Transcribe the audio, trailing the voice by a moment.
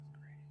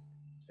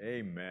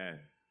Amen.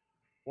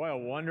 What a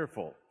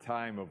wonderful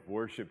time of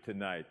worship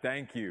tonight.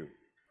 Thank you.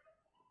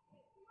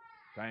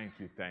 Thank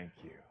you. Thank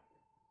you.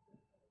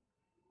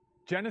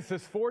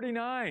 Genesis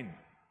 49.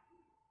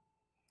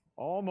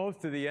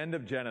 Almost to the end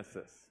of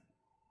Genesis.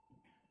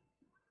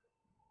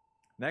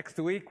 Next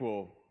week,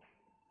 we'll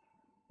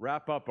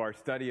wrap up our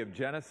study of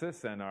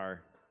Genesis and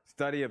our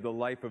study of the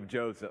life of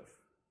Joseph.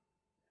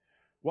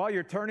 While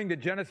you're turning to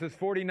Genesis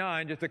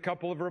 49, just a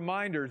couple of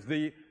reminders.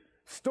 The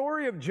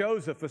story of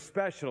Joseph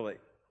especially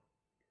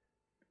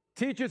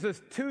teaches us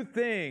two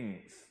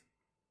things.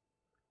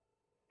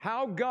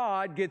 How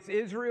God gets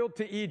Israel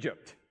to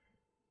Egypt.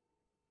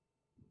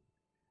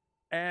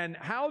 And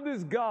how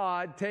does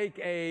God take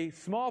a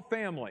small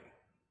family,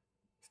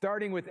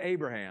 starting with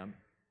Abraham,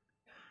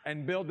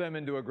 and build them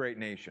into a great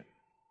nation?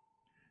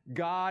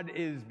 God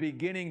is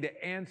beginning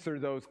to answer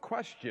those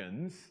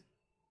questions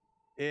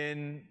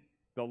in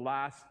the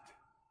last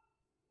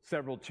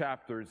several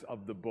chapters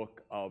of the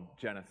book of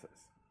Genesis.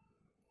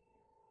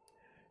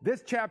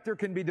 This chapter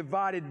can be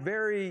divided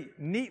very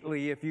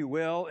neatly, if you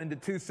will, into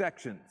two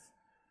sections.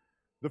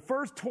 The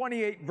first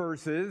 28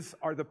 verses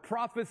are the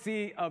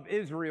prophecy of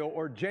Israel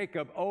or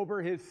Jacob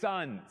over his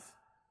sons,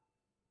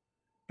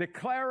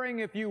 declaring,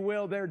 if you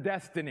will, their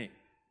destiny,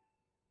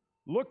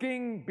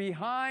 looking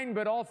behind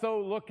but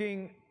also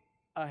looking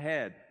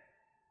ahead.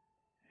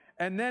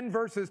 And then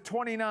verses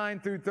 29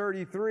 through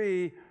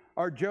 33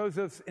 are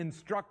Joseph's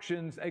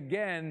instructions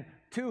again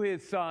to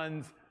his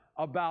sons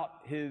about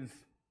his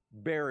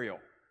burial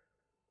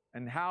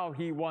and how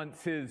he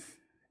wants his,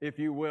 if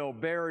you will,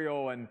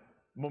 burial and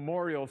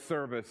memorial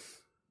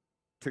service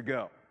to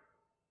go.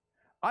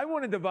 I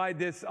want to divide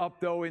this up,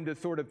 though, into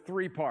sort of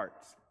three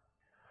parts.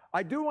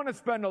 I do want to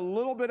spend a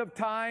little bit of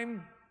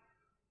time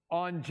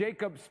on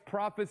Jacob's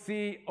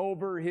prophecy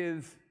over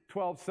his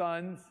 12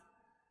 sons,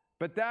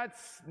 but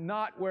that's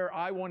not where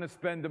I want to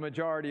spend the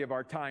majority of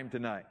our time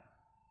tonight.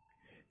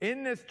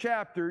 In this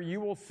chapter,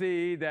 you will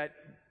see that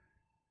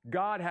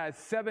God has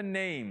 7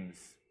 names,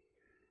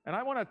 and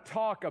I want to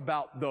talk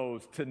about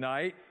those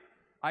tonight.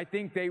 I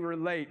think they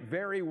relate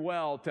very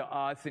well to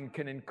us and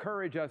can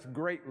encourage us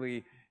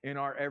greatly in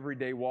our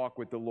everyday walk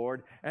with the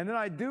Lord. And then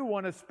I do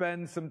want to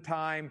spend some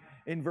time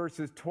in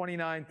verses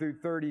 29 through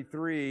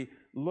 33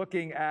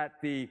 looking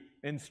at the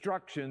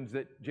instructions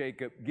that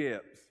Jacob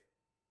gives.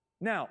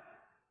 Now,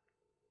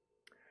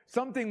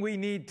 something we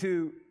need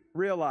to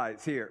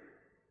realize here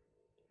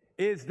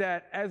is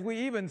that, as we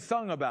even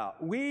sung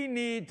about, we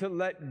need to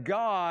let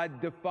God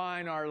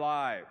define our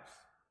lives.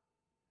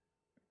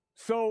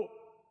 So,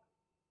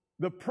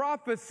 the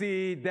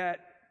prophecy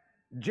that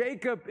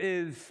Jacob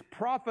is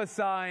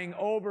prophesying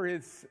over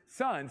his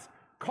sons,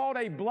 called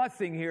a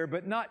blessing here,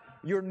 but not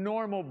your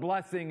normal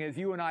blessing as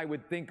you and I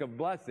would think of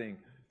blessing,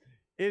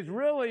 is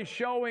really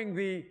showing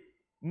the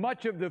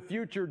much of the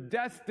future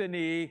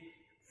destiny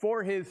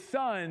for his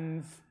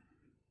sons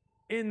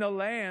in the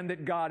land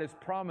that God is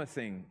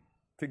promising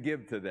to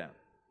give to them.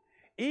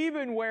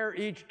 Even where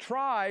each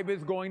tribe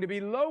is going to be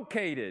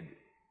located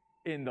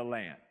in the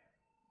land.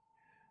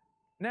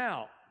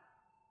 Now,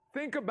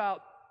 think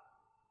about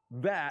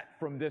that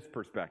from this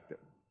perspective.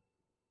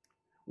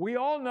 We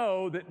all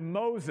know that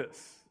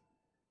Moses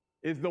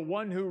is the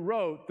one who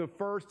wrote the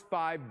first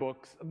 5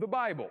 books of the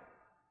Bible.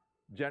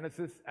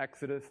 Genesis,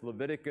 Exodus,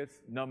 Leviticus,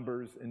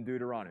 Numbers, and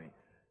Deuteronomy.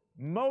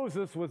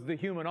 Moses was the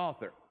human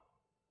author.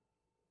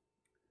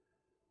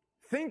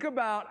 Think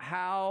about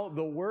how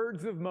the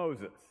words of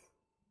Moses,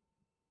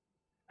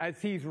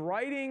 as he's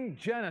writing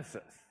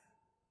Genesis,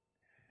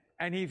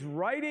 and he's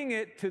writing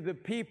it to the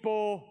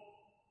people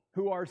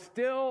who are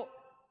still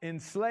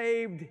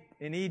enslaved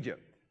in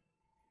Egypt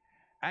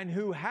and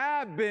who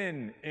have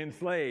been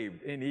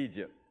enslaved in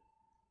Egypt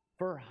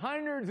for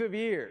hundreds of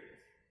years,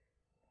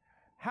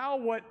 how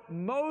what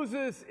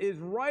Moses is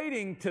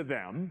writing to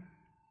them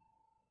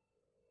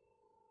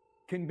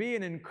can be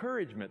an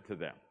encouragement to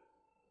them.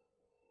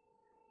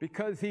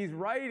 Because he's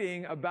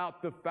writing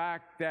about the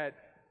fact that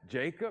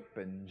Jacob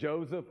and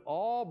Joseph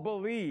all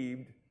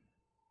believed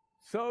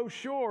so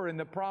sure in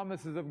the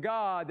promises of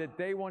God that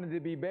they wanted to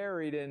be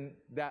buried in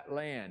that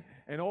land.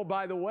 And oh,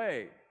 by the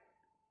way,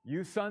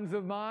 you sons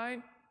of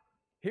mine,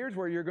 here's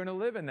where you're going to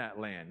live in that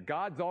land.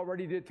 God's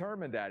already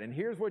determined that. And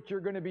here's what you're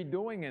going to be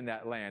doing in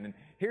that land. And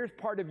here's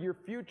part of your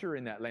future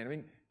in that land. I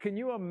mean, can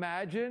you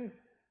imagine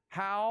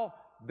how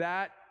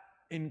that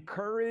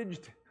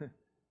encouraged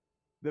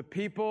the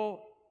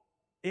people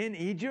in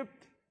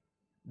Egypt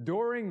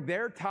during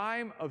their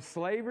time of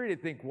slavery to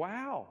think,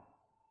 wow,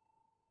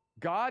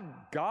 God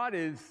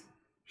is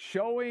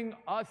showing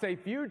us a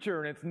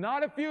future, and it's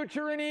not a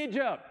future in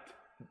Egypt.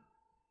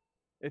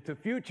 It's a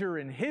future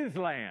in His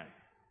land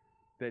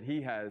that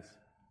He has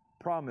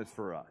promised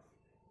for us.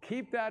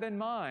 Keep that in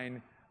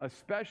mind,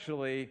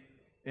 especially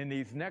in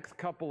these next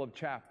couple of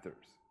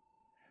chapters.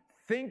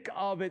 Think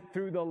of it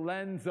through the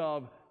lens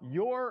of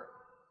you're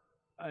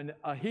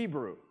a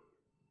Hebrew,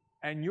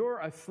 and you're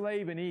a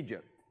slave in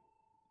Egypt,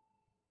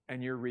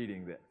 and you're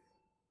reading this.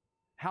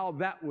 How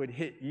that would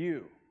hit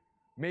you.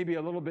 Maybe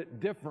a little bit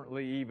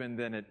differently even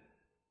than it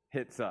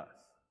hits us.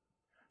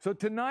 So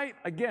tonight,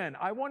 again,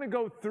 I want to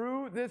go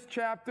through this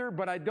chapter,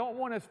 but I don't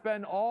want to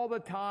spend all the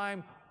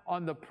time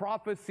on the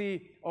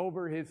prophecy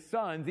over his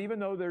sons, even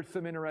though there's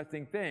some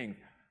interesting things.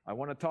 I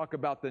want to talk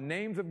about the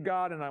names of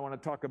God, and I want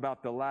to talk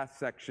about the last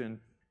section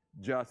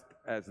just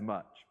as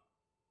much.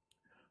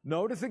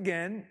 Notice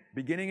again,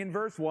 beginning in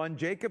verse 1,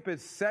 Jacob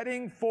is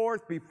setting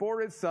forth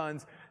before his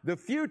sons the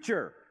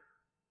future,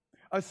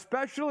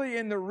 especially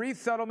in the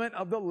resettlement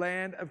of the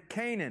land of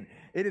Canaan.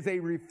 It is a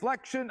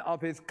reflection of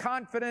his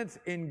confidence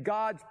in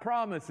God's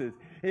promises.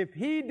 If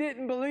he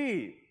didn't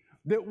believe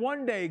that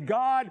one day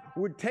God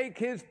would take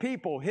his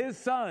people, his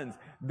sons,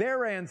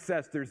 their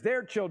ancestors,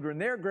 their children,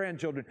 their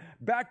grandchildren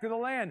back to the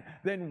land,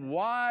 then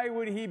why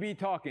would he be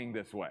talking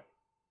this way?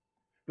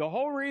 The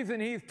whole reason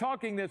he's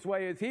talking this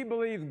way is he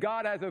believes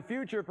God has a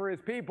future for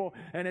his people,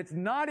 and it's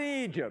not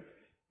in Egypt.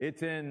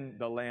 It's in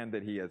the land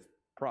that he has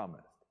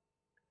promised.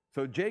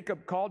 So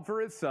Jacob called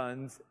for his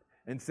sons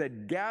and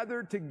said,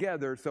 "Gather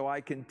together so I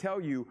can tell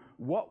you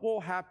what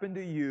will happen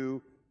to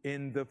you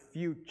in the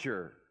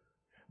future."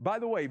 By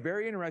the way,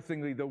 very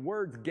interestingly, the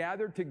words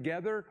 "gather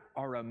together"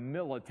 are a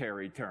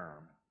military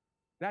term.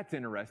 That's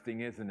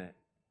interesting, isn't it?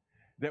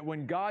 That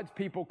when God's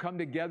people come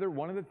together,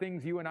 one of the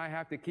things you and I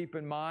have to keep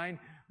in mind,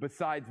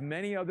 besides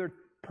many other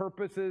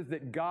purposes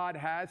that God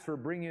has for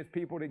bringing his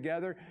people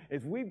together,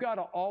 is we've got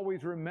to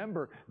always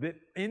remember that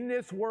in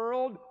this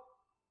world,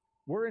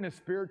 we're in a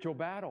spiritual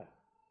battle.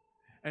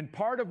 And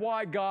part of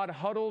why God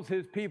huddles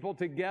his people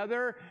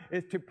together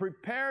is to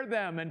prepare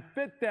them and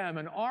fit them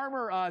and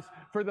armor us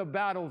for the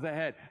battles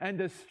ahead and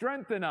to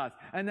strengthen us.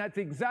 And that's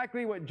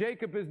exactly what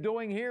Jacob is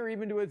doing here,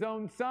 even to his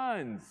own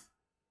sons.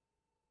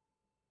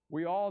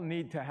 We all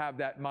need to have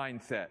that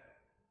mindset.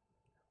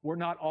 We're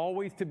not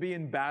always to be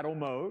in battle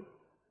mode.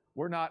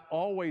 We're not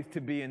always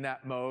to be in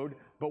that mode,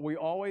 but we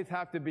always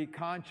have to be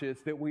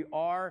conscious that we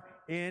are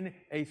in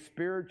a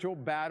spiritual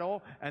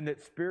battle and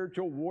that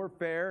spiritual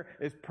warfare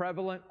is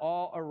prevalent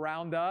all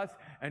around us.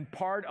 And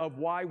part of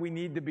why we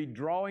need to be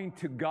drawing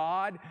to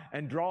God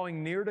and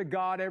drawing near to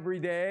God every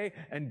day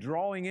and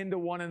drawing into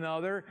one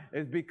another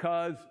is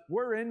because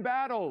we're in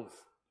battles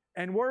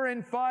and we're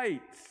in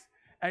fights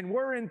and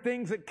we're in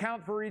things that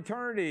count for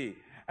eternity.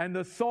 And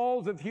the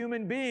souls of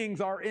human beings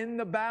are in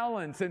the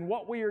balance. And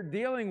what we are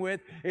dealing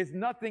with is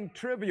nothing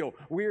trivial.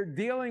 We are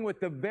dealing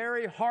with the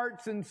very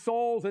hearts and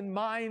souls and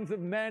minds of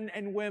men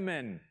and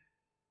women.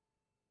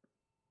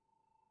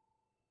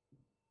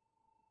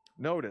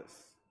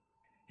 Notice,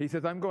 he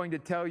says, "I'm going to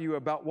tell you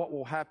about what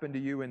will happen to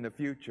you in the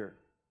future."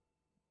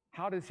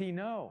 How does he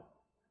know?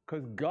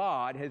 Because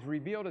God has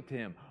revealed it to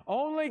him.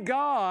 Only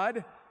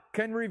God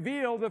can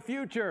reveal the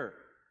future.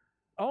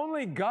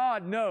 Only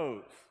God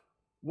knows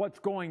what's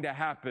going to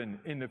happen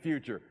in the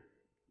future.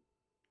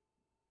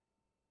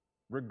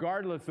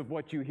 Regardless of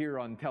what you hear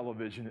on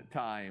television at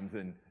times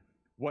and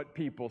what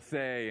people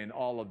say and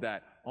all of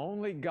that,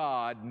 only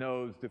God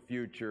knows the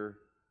future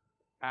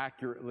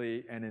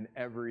accurately and in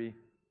every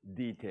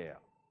detail.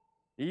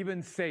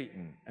 Even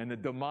Satan and the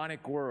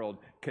demonic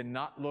world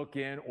cannot look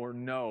in or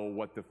know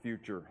what the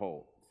future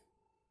holds.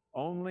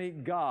 Only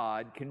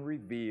God can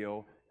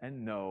reveal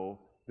and know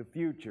the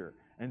future.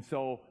 And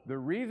so the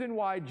reason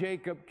why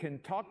Jacob can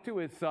talk to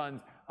his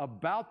sons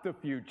about the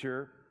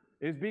future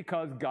is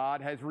because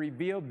God has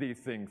revealed these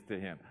things to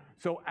him.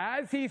 So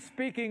as he's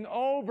speaking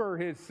over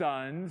his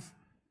sons,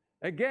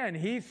 again,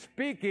 he's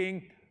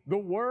speaking the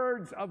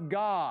words of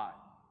God,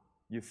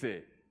 you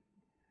see.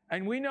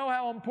 And we know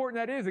how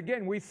important that is.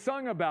 Again, we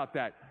sung about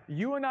that.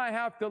 You and I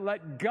have to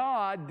let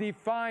God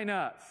define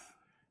us.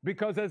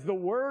 Because as the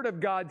Word of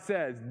God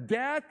says,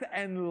 death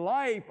and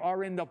life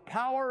are in the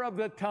power of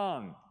the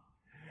tongue.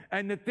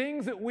 And the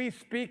things that we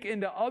speak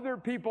into other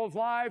people's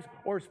lives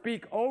or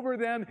speak over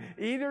them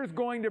either is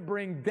going to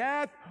bring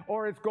death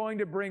or it's going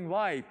to bring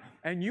life.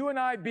 And you and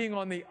I being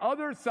on the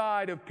other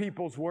side of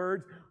people's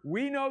words,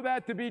 we know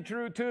that to be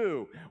true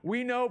too.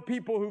 We know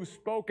people who've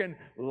spoken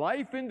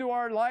life into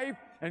our life,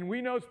 and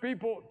we know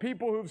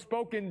people who've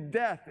spoken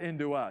death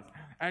into us.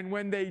 And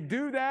when they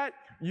do that,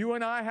 you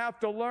and I have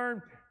to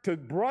learn to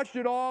brush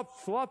it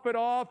off, slough it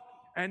off,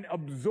 and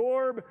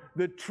absorb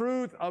the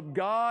truth of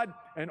God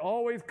and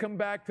always come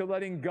back to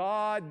letting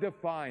God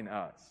define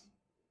us.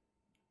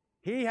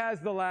 He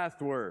has the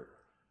last word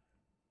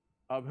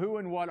of who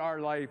and what our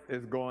life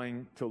is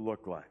going to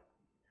look like.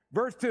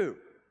 Verse 2,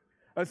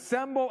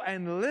 assemble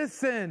and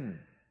listen.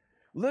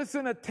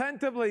 Listen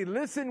attentively.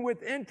 Listen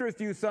with interest,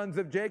 you sons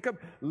of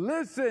Jacob.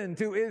 Listen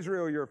to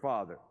Israel, your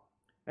father.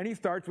 And he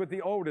starts with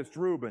the oldest,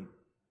 Reuben.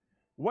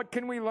 What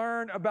can we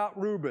learn about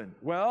Reuben?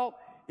 Well,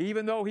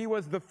 even though he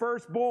was the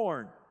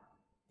firstborn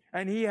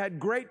and he had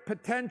great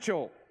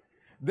potential,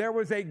 there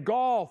was a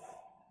gulf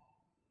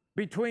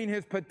between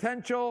his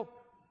potential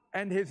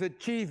and his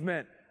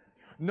achievement.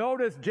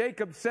 Notice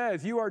Jacob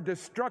says, you are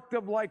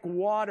destructive like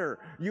water.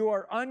 You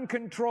are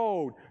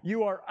uncontrolled.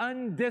 You are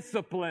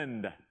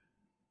undisciplined.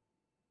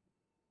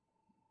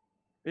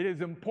 It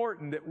is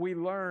important that we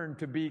learn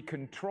to be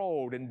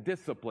controlled and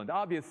disciplined.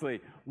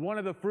 Obviously, one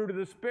of the fruit of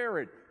the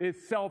Spirit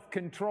is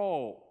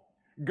self-control.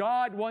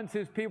 God wants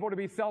his people to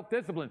be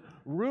self-disciplined.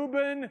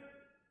 Reuben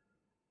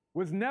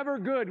was never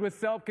good with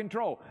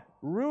self-control.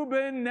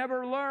 Reuben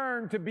never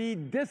learned to be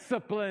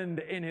disciplined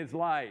in his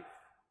life.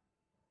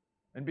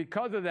 And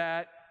because of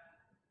that,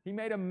 he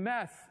made a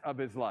mess of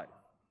his life.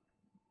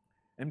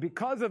 And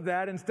because of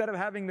that, instead of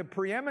having the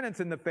preeminence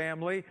in the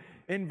family,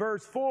 in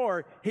verse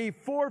 4, he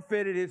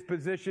forfeited his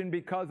position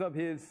because of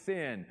his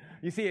sin.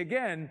 You see,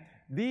 again,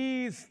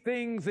 these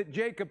things that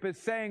Jacob is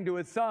saying to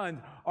his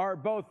sons are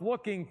both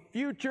looking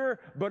future,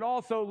 but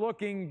also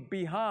looking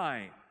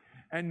behind,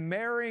 and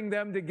marrying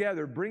them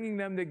together, bringing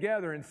them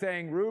together and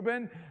saying,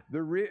 Reuben,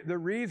 the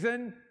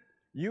reason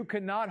you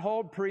cannot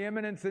hold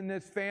preeminence in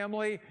this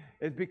family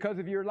is because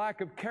of your lack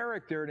of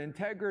character and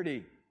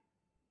integrity,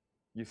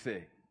 you see.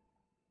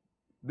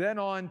 Then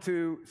on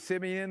to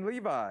Simeon and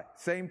Levi,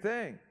 same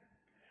thing.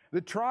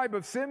 The tribe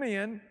of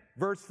Simeon,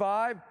 verse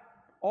 5,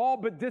 all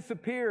but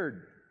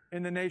disappeared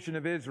in the nation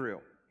of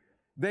Israel.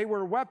 They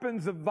were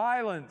weapons of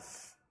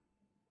violence.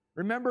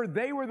 Remember,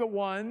 they were the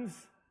ones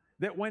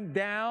that went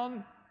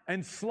down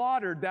and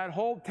slaughtered that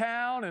whole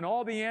town and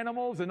all the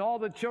animals and all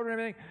the children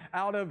and everything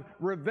out of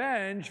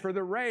revenge for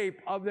the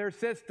rape of their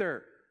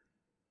sister.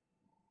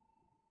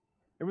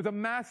 It was a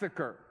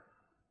massacre,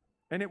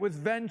 and it was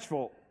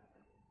vengeful.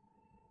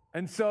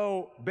 And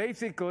so,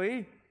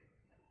 basically,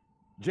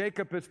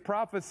 Jacob is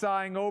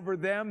prophesying over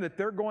them that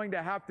they're going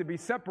to have to be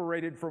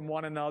separated from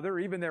one another,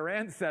 even their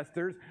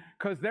ancestors,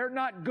 because they're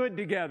not good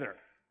together.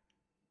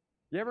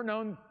 You ever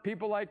known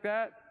people like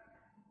that?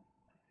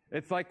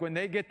 It's like when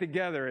they get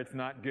together, it's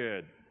not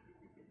good.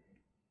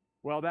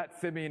 Well, that's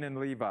Simeon and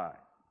Levi.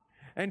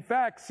 In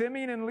fact,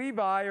 Simeon and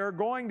Levi are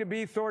going to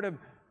be sort of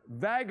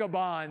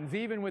vagabonds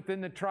even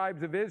within the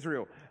tribes of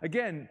Israel.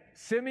 Again,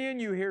 Simeon,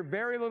 you hear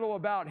very little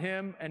about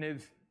him and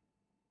his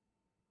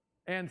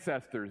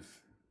ancestors.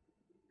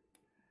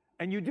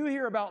 And you do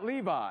hear about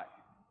Levi,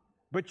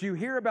 but you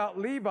hear about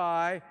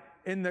Levi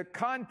in the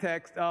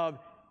context of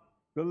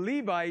the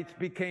Levites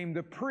became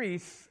the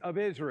priests of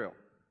Israel,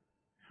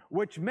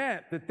 which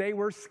meant that they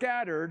were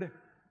scattered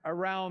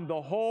around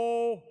the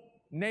whole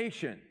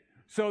nation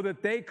so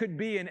that they could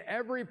be in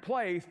every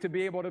place to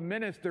be able to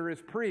minister as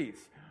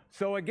priests.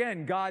 So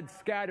again, God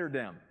scattered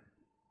them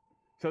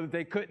so that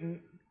they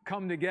couldn't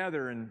come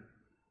together and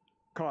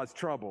cause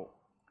trouble.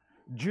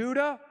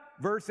 Judah,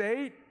 verse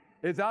 8,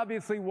 is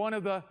obviously one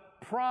of the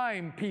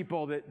prime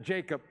people that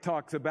Jacob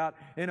talks about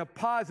in a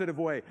positive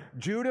way.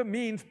 Judah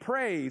means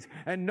praise.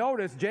 And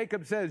notice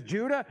Jacob says,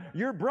 Judah,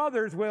 your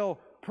brothers will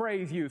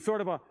praise you.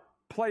 Sort of a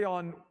play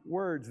on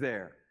words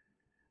there.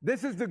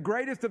 This is the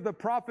greatest of the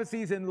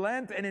prophecies in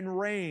length and in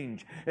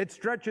range. It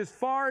stretches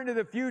far into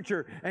the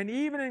future and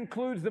even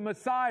includes the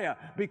Messiah,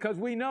 because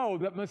we know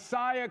that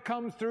Messiah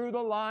comes through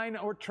the line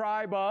or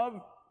tribe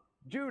of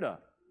Judah.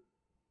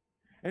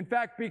 In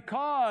fact,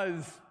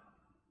 because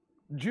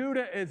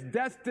Judah is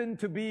destined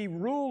to be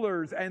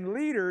rulers and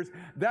leaders,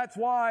 that's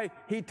why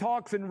he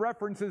talks and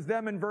references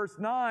them in verse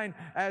 9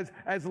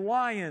 as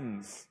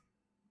lions.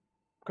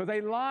 Because a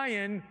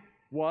lion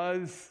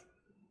was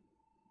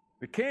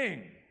the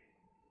king,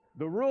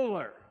 the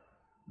ruler,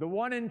 the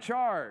one in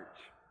charge,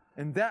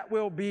 and that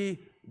will be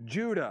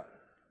Judah.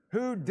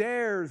 Who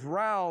dares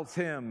rouse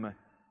him?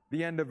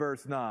 The end of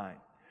verse 9.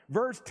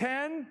 Verse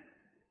 10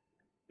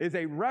 is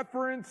a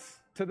reference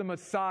to the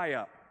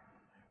Messiah,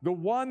 the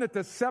one that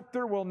the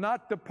scepter will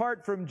not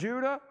depart from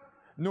Judah,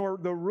 nor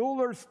the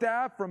ruler's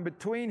staff from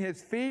between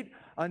his feet,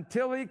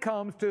 until he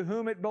comes to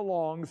whom it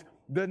belongs.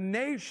 The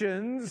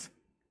nations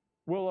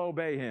will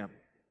obey him.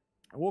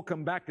 We'll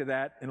come back to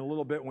that in a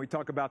little bit when we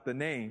talk about the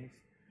names.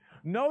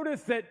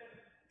 Notice that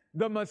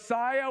the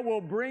Messiah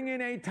will bring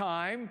in a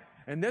time,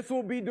 and this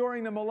will be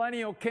during the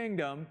millennial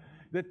kingdom,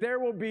 that there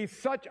will be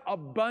such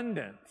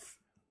abundance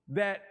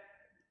that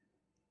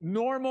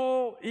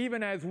normal,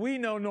 even as we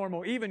know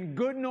normal, even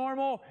good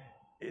normal,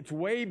 it's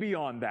way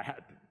beyond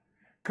that.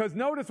 Because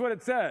notice what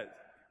it says,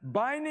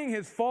 binding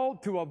his foal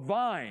to a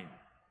vine.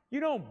 You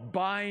don't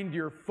bind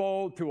your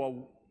foal to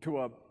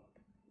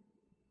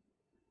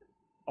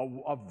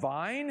a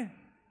vine.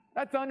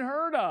 That's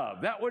unheard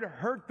of. That would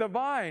hurt the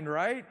vine,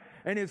 right?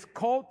 And his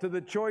colt to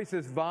the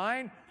choicest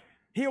vine.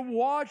 He'll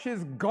wash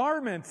his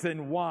garments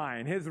in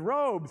wine, his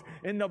robes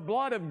in the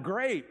blood of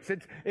grapes.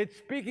 It's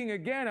speaking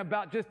again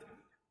about just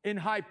in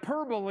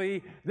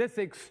hyperbole, this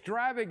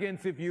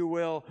extravagance, if you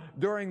will,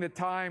 during the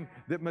time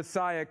that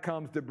Messiah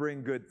comes to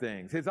bring good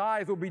things. His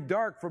eyes will be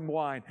dark from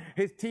wine,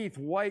 his teeth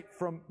white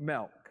from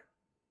milk.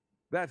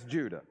 That's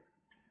Judah.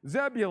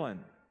 Zebulun.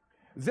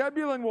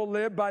 Zebulun will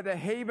live by the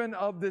haven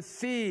of the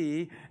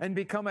sea and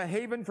become a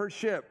haven for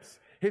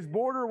ships. His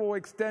border will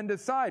extend to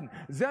Sidon.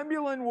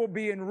 Zebulun will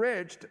be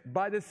enriched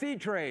by the sea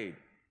trade.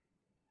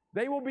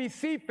 They will be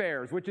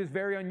seafarers, which is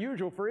very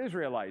unusual for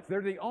Israelites.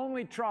 They're the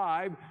only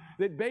tribe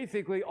that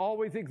basically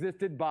always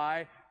existed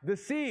by the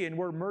sea and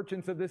were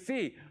merchants of the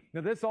sea.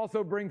 Now, this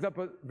also brings up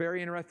a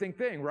very interesting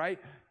thing, right?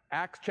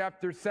 Acts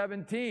chapter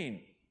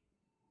 17.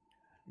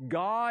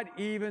 God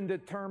even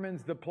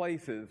determines the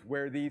places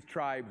where these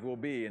tribes will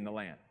be in the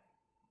land.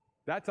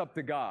 That's up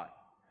to God.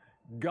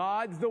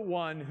 God's the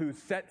one who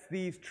sets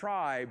these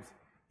tribes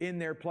in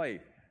their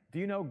place. Do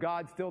you know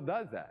God still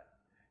does that?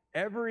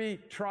 Every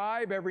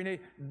tribe, every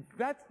nation,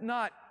 that's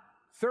not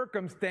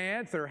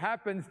circumstance or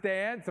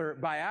happenstance or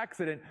by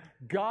accident.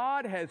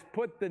 God has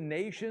put the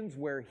nations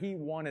where He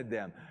wanted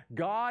them.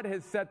 God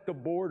has set the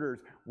borders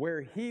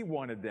where He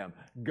wanted them.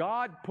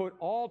 God put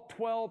all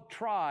 12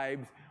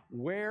 tribes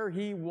where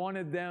He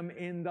wanted them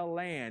in the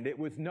land. It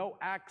was no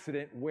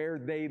accident where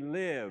they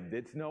lived.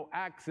 It's no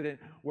accident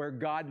where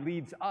God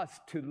leads us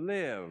to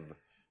live.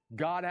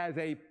 God has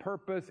a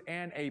purpose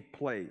and a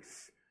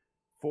place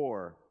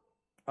for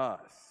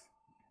us.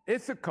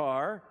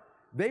 Issachar,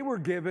 they were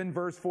given,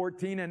 verse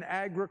 14, an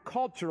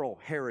agricultural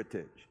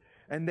heritage,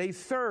 and they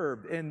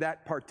served in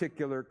that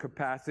particular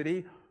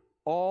capacity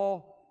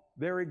all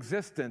their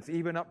existence,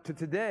 even up to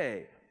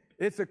today.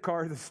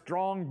 Issachar is a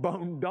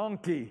strong-boned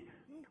donkey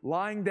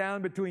lying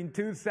down between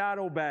two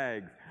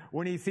saddlebags.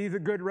 When he sees a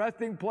good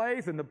resting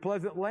place and the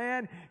pleasant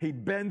land, he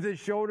bends his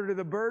shoulder to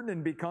the burden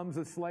and becomes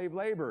a slave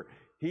laborer.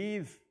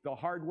 He's the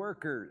hard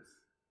workers,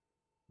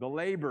 the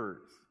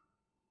laborers.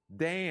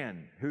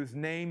 Dan, whose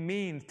name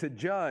means to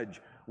judge,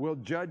 will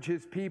judge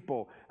his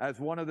people as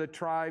one of the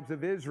tribes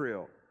of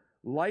Israel.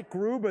 Like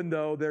Reuben,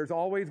 though, there's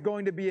always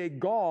going to be a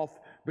gulf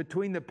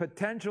between the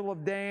potential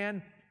of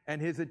Dan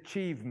and his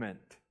achievement.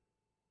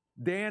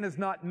 Dan is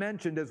not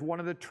mentioned as one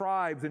of the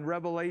tribes in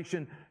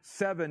Revelation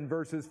 7,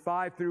 verses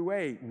 5 through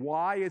 8.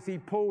 Why is he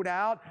pulled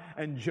out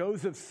and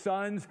Joseph's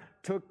sons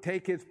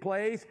take his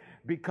place?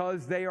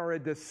 Because they are a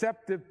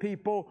deceptive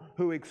people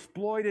who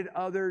exploited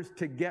others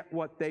to get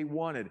what they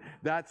wanted.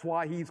 That's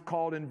why he's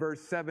called in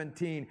verse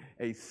 17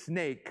 a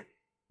snake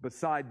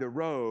beside the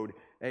road,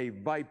 a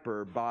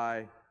viper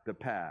by the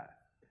path.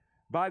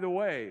 By the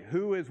way,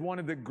 who is one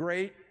of the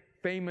great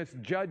famous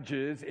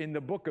judges in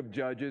the book of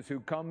Judges who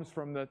comes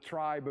from the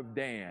tribe of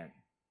Dan?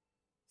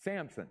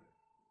 Samson.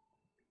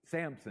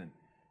 Samson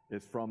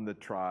is from the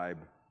tribe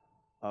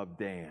of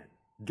Dan.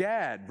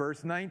 Gad,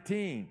 verse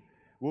 19,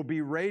 will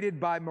be raided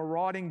by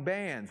marauding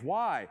bands.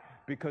 Why?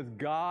 Because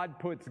God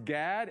puts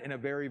Gad in a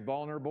very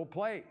vulnerable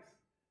place.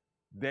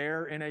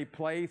 They're in a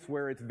place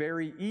where it's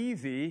very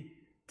easy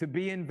to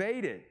be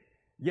invaded.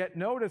 Yet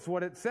notice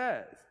what it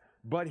says.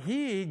 But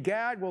he,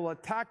 Gad, will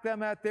attack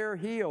them at their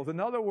heels. In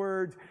other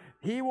words,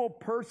 he will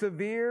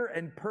persevere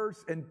and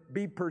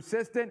be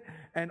persistent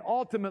and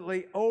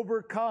ultimately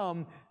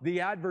overcome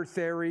the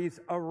adversaries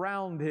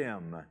around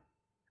him.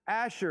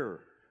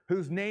 Asher,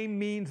 whose name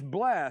means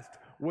blessed,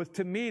 was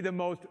to me the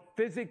most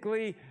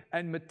physically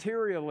and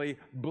materially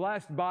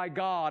blessed by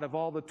God of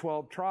all the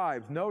 12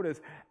 tribes.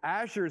 Notice,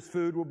 Asher's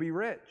food will be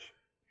rich,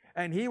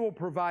 and he will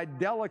provide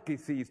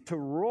delicacies to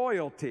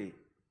royalty.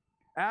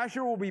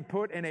 Asher will be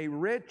put in a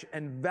rich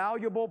and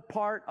valuable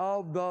part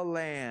of the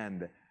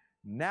land.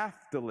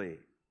 Naphtali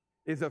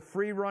is a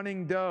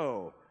free-running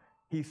doe.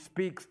 He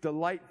speaks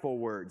delightful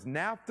words.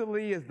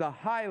 Naphtali is the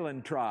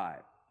highland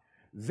tribe.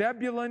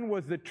 Zebulun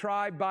was the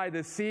tribe by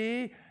the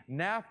sea.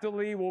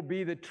 Naphtali will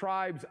be the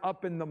tribes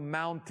up in the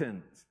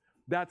mountains.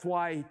 That's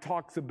why he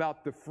talks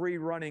about the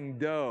free-running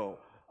doe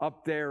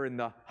up there in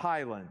the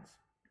highlands.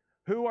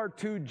 Who are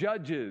two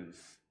judges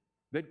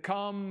that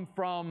come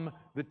from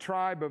the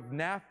tribe of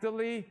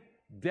Naphtali?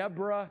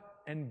 Deborah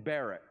and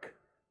Barak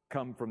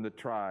come from the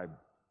tribe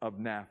of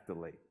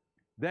Naphtali.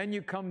 Then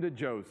you come to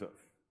Joseph.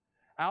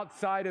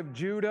 Outside of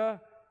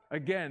Judah,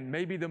 again,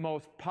 maybe the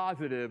most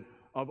positive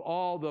of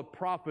all the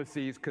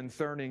prophecies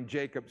concerning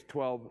Jacob's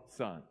 12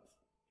 sons.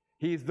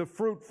 He's the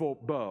fruitful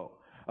bough,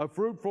 a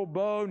fruitful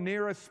bough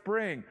near a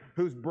spring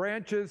whose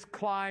branches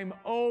climb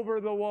over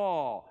the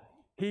wall.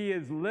 He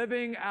is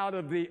living out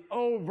of the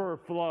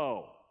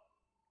overflow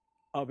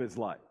of his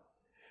life.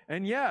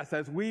 And yes,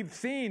 as we've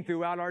seen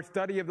throughout our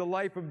study of the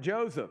life of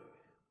Joseph,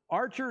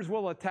 archers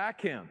will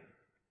attack him.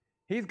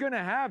 He's going to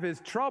have his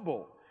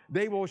trouble.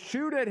 They will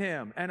shoot at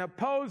him and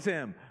oppose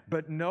him.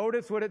 But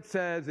notice what it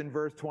says in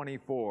verse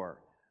 24.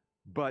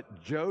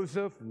 But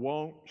Joseph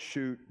won't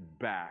shoot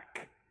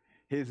back.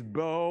 His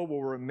bow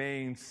will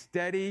remain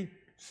steady,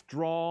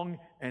 strong,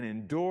 and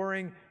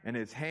enduring, and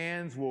his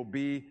hands will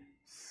be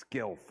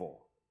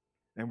skillful.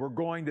 And we're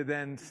going to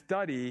then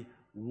study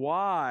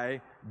why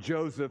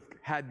Joseph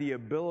had the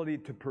ability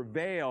to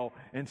prevail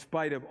in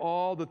spite of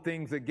all the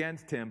things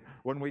against him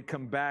when we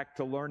come back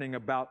to learning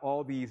about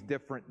all these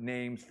different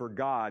names for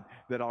God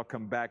that I'll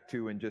come back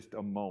to in just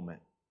a moment.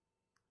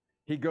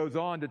 He goes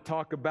on to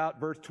talk about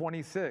verse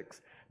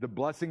 26. The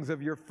blessings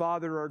of your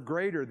father are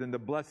greater than the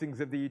blessings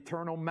of the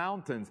eternal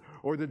mountains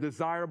or the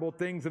desirable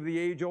things of the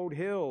age-old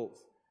hills.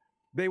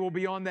 They will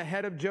be on the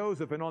head of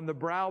Joseph and on the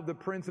brow of the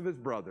prince of his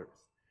brothers.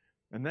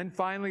 And then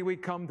finally we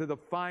come to the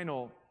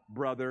final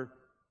brother,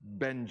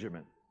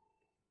 Benjamin.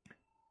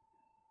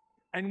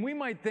 And we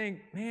might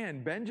think,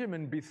 man,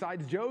 Benjamin,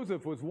 besides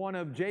Joseph, was one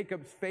of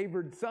Jacob's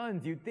favored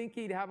sons. You'd think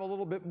he'd have a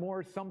little bit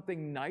more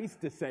something nice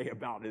to say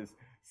about his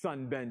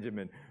son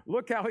Benjamin.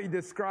 Look how he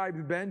describes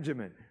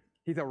Benjamin.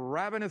 He's a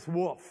ravenous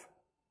wolf.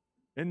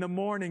 In the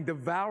morning,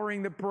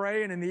 devouring the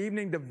prey, and in the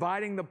evening,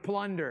 dividing the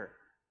plunder.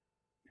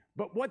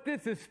 But what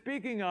this is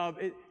speaking of,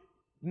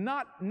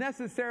 not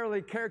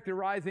necessarily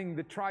characterizing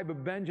the tribe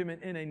of Benjamin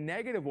in a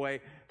negative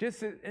way,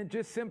 just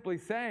simply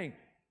saying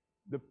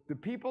the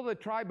people of the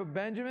tribe of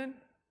Benjamin,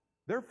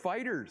 they're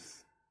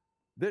fighters.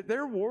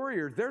 They're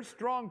warriors. They're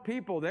strong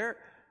people. They're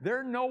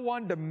no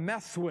one to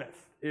mess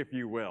with, if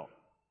you will.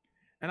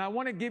 And I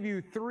want to give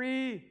you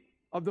three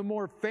of the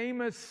more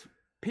famous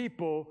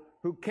people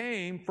who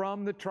came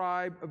from the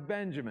tribe of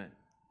Benjamin.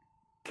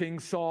 King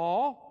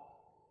Saul's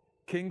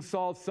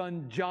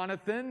son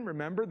Jonathan,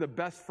 remember, the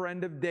best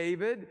friend of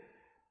David.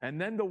 And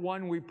then the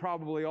one we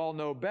probably all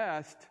know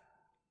best,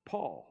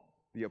 Paul,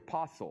 the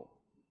apostle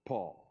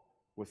Paul,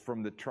 was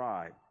from the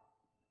tribe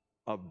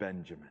of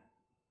Benjamin.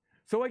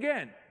 So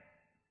again,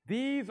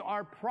 these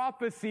are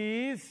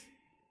prophecies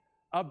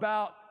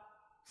about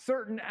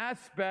certain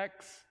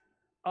aspects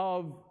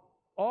of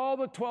all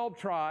the 12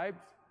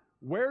 tribes,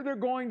 where they're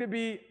going to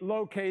be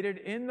located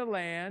in the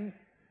land,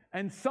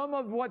 and some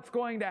of what's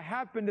going to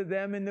happen to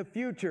them in the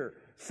future.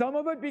 Some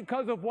of it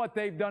because of what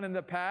they've done in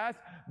the past,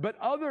 but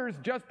others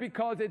just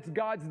because it's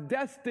God's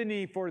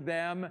destiny for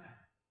them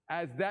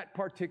as that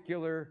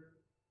particular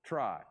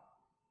tribe.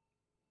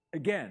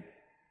 Again,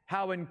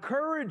 how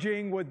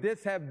encouraging would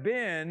this have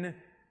been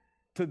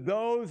to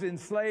those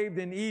enslaved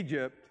in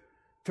Egypt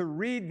to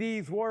read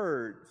these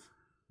words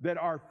that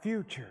our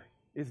future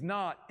is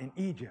not in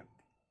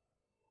Egypt,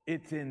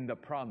 it's in the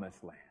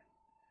promised land.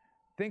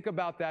 Think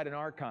about that in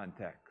our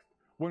context.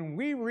 When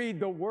we read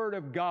the Word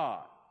of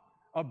God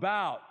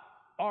about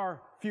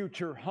our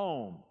future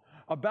home,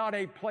 about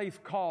a place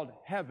called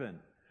heaven,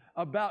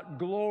 about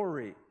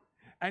glory,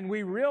 and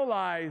we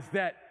realize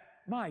that,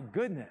 my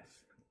goodness,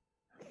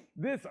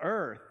 this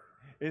earth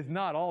is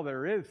not all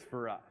there is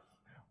for us.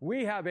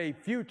 We have a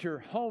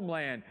future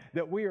homeland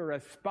that we are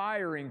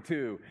aspiring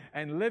to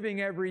and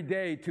living every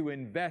day to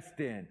invest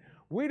in.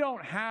 We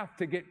don't have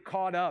to get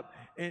caught up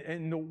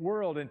in the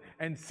world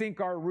and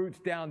sink our roots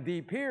down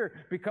deep here,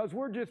 because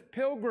we're just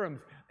pilgrims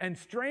and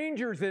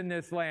strangers in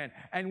this land,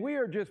 and we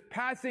are just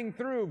passing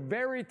through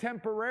very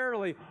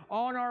temporarily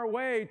on our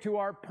way to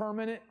our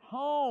permanent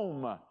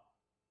home.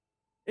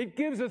 It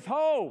gives us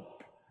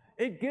hope.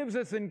 It gives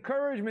us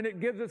encouragement. It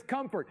gives us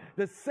comfort.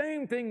 The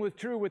same thing was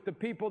true with the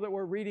people that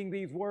were reading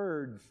these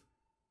words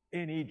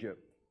in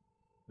Egypt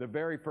the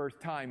very first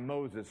time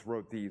Moses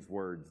wrote these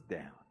words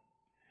down.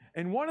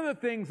 And one of the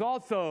things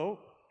also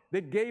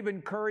that gave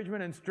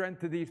encouragement and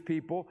strength to these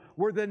people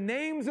were the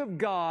names of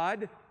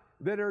God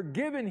that are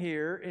given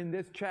here in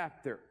this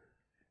chapter.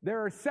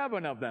 There are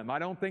 7 of them. I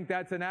don't think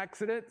that's an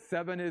accident.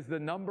 7 is the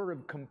number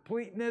of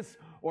completeness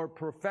or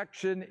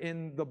perfection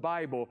in the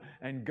Bible,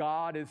 and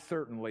God is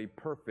certainly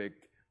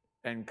perfect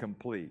and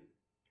complete.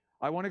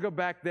 I want to go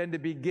back then to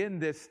begin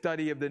this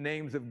study of the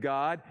names of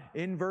God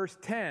in verse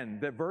 10,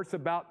 the verse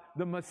about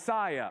the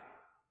Messiah.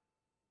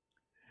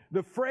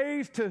 The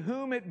phrase "to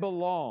whom it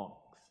belongs"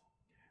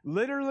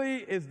 literally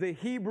is the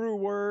Hebrew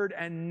word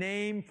and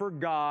name for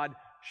God,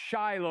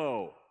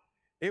 Shiloh.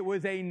 It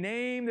was a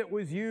name that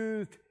was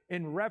used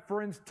in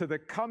reference to the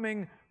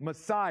coming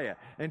Messiah.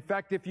 In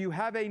fact, if you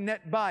have a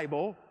Net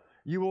Bible,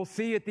 you will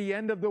see at the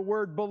end of the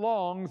word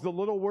 "belongs" the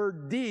little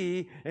word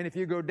D, and if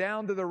you go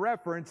down to the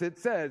reference, it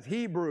says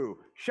Hebrew,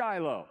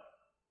 Shiloh.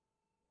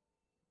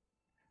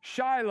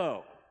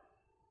 Shiloh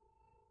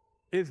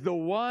is the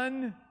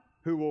one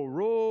who will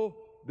rule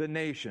the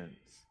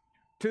nations.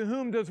 To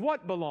whom does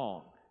what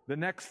belong? The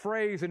next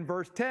phrase in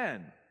verse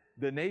 10,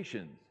 the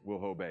nations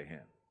will obey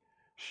him.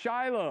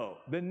 Shiloh,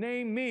 the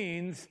name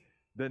means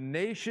the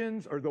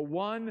nations, or the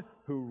one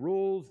who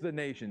rules the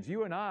nations.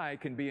 You and I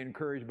can be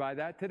encouraged by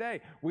that today.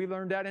 We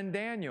learned that in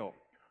Daniel.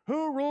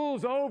 Who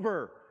rules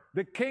over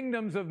the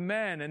kingdoms of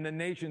men and the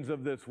nations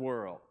of this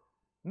world?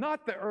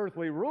 Not the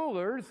earthly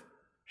rulers.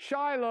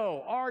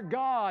 Shiloh, our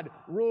God,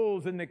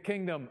 rules in the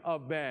kingdom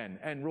of men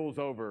and rules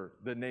over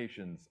the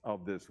nations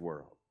of this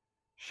world.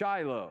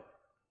 Shiloh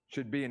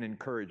should be an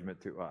encouragement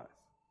to us.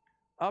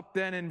 Up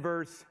then in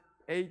verse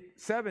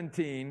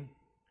 17,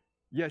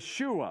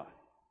 Yeshua,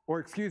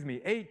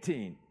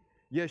 18,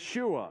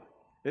 Yeshua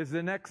is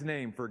the next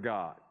name for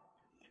God.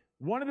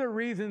 One of the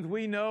reasons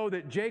we know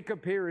that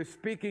Jacob here is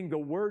speaking the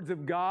words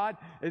of God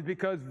is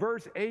because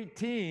verse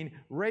 18,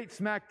 right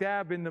smack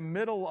dab in the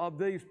middle of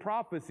these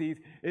prophecies,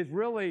 is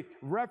really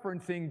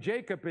referencing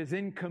Jacob is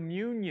in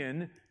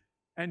communion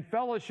and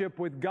fellowship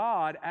with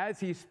God as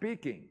he's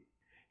speaking.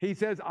 He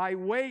says, "I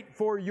wait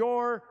for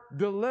your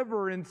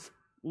deliverance,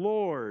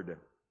 Lord."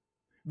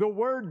 The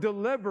word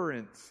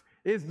deliverance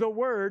is the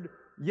word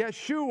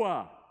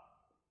Yeshua,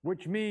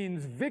 which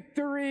means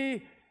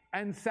victory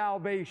and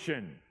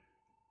salvation.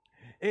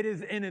 It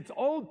is in its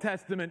Old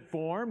Testament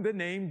form the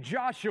name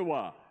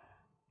Joshua.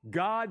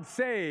 God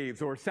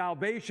saves, or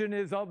salvation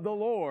is of the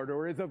Lord,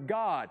 or is of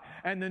God.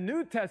 And the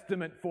New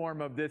Testament form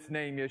of this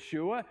name,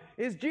 Yeshua,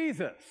 is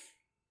Jesus.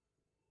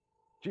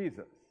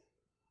 Jesus.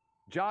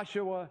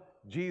 Joshua,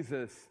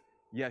 Jesus,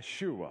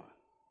 Yeshua.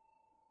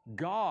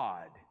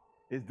 God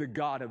is the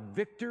God of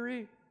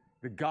victory,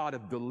 the God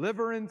of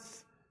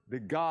deliverance, the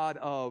God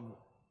of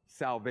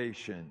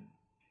salvation.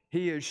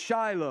 He is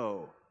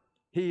Shiloh.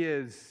 He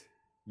is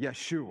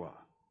Yeshua.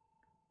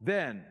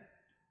 Then,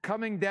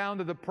 coming down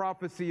to the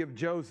prophecy of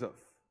Joseph,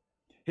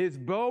 his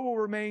bow will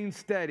remain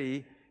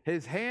steady,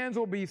 his hands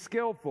will be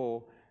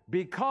skillful,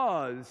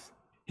 because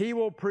he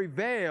will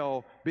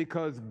prevail,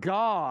 because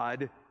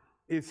God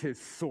is his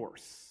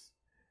source.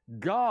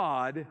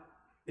 God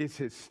is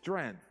his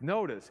strength.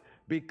 Notice,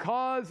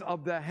 because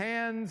of the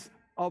hands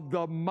of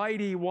the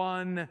mighty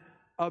one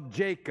of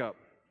Jacob.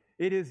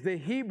 It is the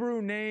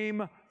Hebrew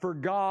name for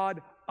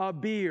God,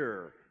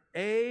 Abir.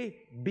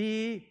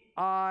 A-B-I-R.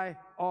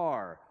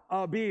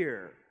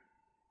 Abir.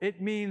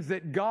 It means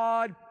that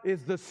God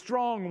is the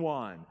strong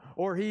one,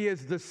 or he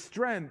is the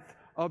strength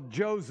of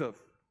Joseph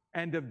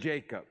and of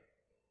Jacob.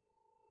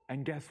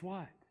 And guess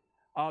what?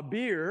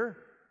 Abir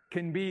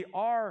can be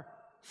our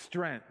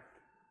strength.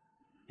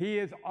 He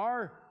is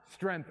our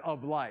strength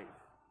of life.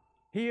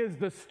 He is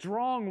the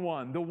strong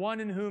one, the one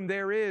in whom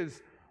there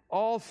is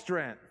all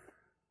strength.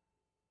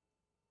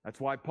 That's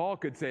why Paul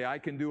could say, I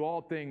can do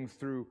all things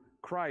through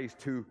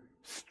Christ who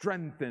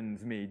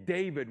strengthens me.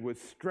 David was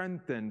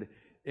strengthened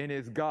in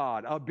his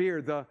God.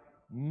 Abir, the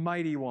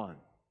mighty one.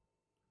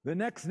 The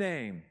next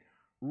name,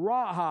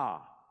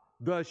 Raha,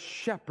 the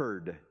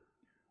shepherd.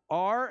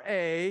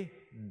 R-A-H.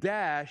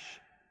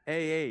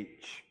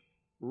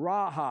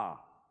 Raha.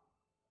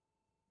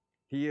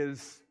 He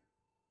is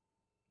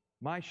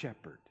my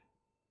shepherd.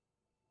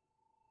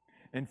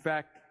 In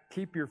fact,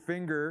 keep your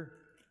finger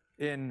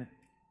in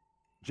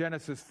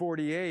Genesis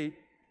 48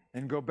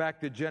 and go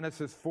back to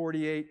Genesis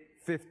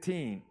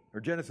 48:15, or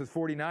Genesis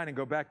 49 and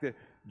go back to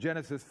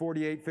Genesis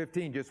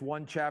 48:15, just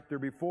one chapter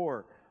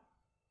before.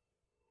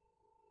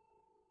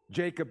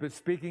 Jacob is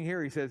speaking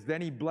here. He says,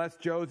 then he blessed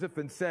Joseph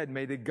and said,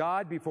 may the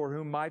God before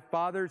whom my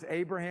fathers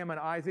Abraham and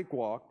Isaac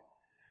walked,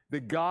 the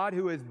God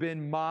who has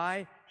been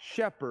my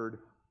shepherd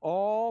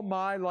all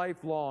my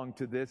life long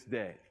to this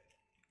day.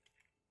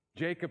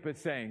 Jacob is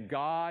saying,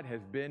 God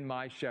has been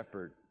my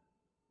shepherd.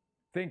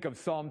 Think of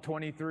Psalm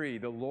 23.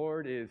 The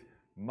Lord is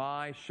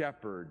my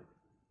shepherd.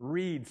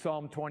 Read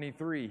Psalm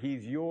 23.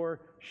 He's your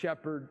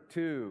shepherd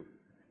too.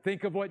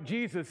 Think of what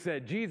Jesus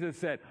said. Jesus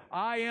said,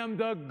 I am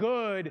the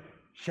good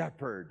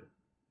shepherd.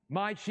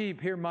 My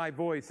sheep hear my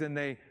voice and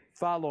they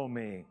follow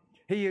me.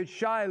 He is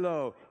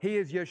Shiloh. He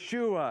is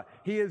Yeshua.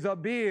 He is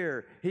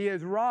Abir. He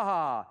is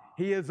Raha.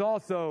 He is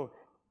also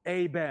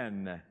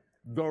Aben,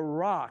 the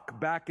rock,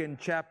 back in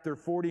chapter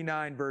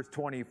 49, verse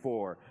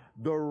 24.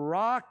 The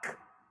rock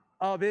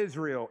of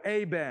Israel,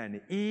 Aben,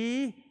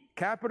 E,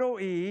 capital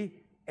E,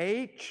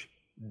 H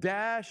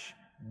dash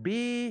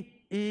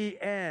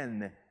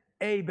B-E-N,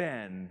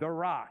 Aben, the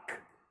rock.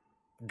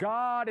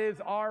 God is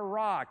our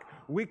rock.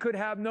 We could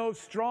have no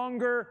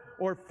stronger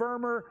or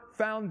firmer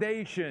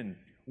foundation.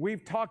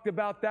 We've talked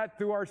about that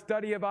through our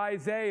study of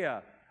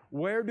Isaiah.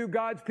 Where do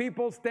God's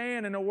people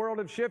stand in a world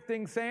of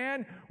shifting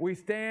sand? We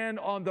stand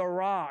on the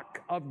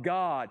rock of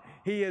God.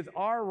 He is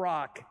our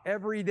rock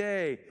every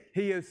day.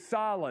 He is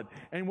solid.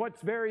 And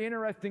what's very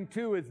interesting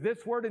too is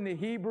this word in the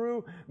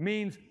Hebrew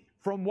means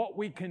from what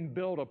we can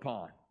build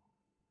upon.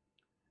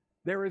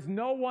 There is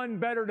no one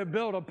better to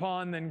build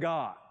upon than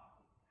God.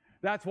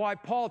 That's why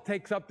Paul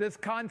takes up this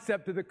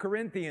concept to the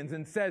Corinthians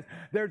and says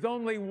there's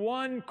only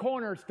one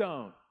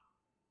cornerstone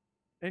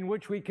in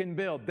which we can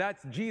build.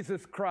 That's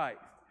Jesus Christ.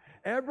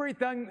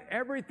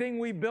 Everything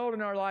we build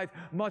in our life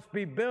must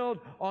be built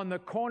on the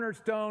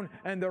cornerstone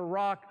and the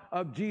rock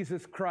of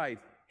Jesus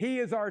Christ. He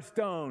is our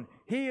stone.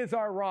 He is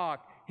our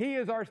rock. He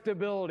is our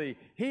stability.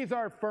 He's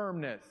our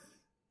firmness.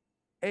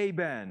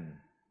 Aben,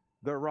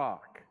 the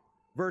rock.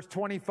 Verse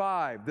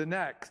 25, the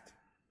next.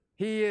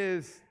 He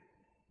is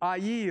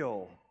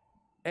Ayil.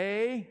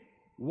 A-Y-I-L.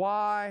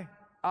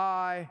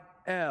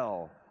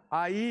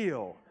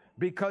 Ayil.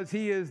 Because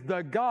he is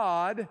the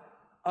God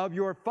of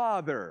your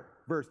father.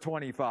 Verse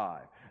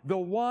 25, the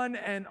one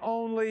and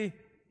only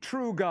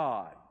true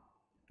God,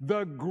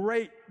 the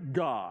great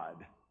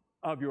God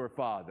of your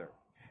father.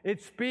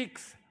 It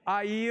speaks,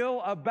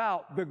 Ayil,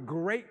 about the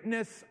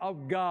greatness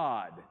of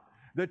God,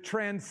 the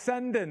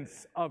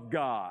transcendence of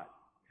God,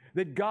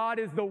 that God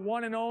is the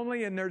one and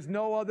only and there's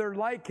no other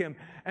like him.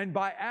 And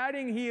by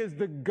adding he is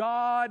the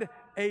God,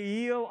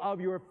 Ayil,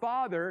 of your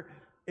father,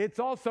 it's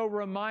also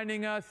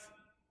reminding us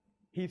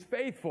he's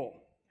faithful.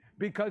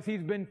 Because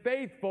he's been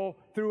faithful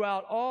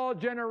throughout all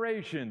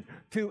generations.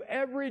 To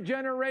every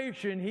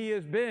generation he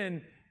has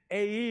been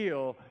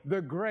Ayil,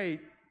 the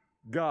great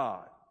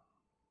God.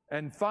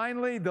 And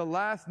finally, the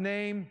last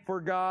name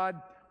for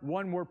God,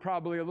 one we're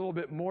probably a little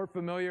bit more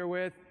familiar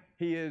with,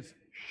 he is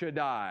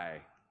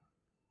Shaddai,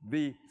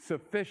 the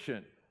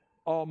sufficient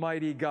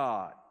Almighty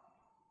God.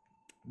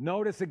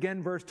 Notice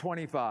again verse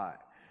 25.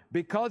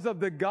 Because of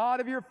the God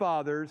of your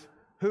fathers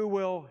who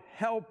will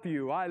help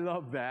you. I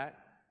love that.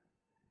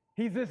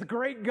 He's this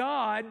great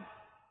God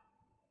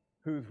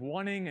who's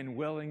wanting and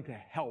willing to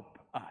help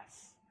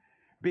us.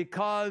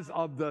 Because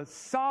of the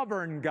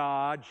sovereign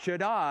God,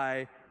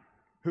 Shaddai,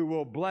 who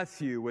will bless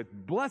you with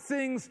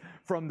blessings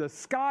from the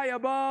sky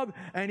above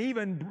and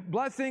even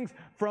blessings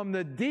from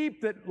the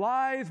deep that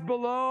lies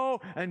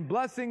below and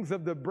blessings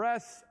of the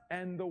breast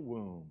and the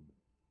womb.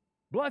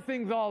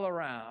 Blessings all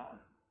around.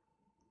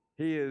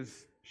 He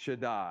is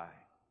Shaddai,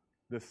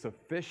 the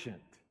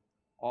sufficient,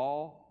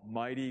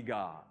 almighty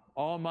God.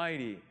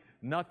 Almighty,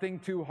 nothing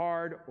too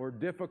hard or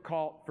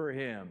difficult for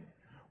him.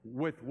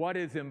 With what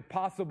is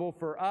impossible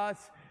for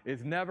us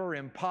is never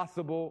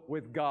impossible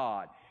with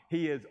God.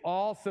 He is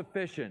all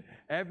sufficient.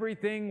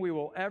 Everything we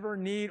will ever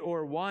need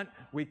or want,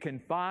 we can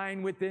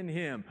find within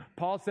him.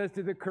 Paul says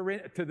to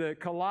the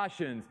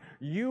Colossians,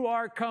 you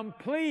are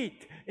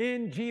complete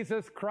in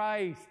Jesus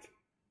Christ.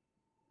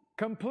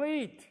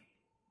 Complete.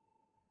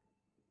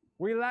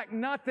 We lack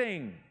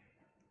nothing.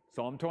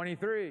 Psalm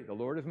 23, the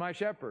Lord is my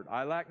shepherd.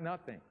 I lack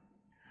nothing.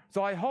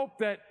 So I hope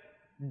that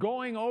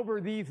going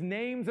over these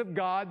names of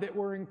God that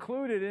were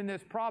included in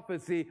this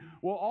prophecy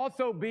will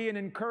also be an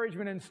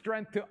encouragement and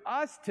strength to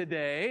us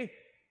today,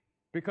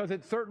 because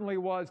it certainly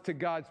was to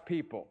God's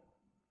people,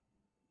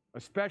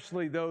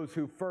 especially those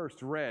who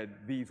first read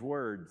these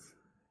words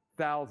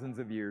thousands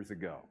of years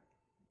ago.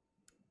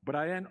 But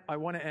I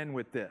want to end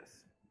with this.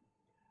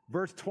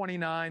 Verse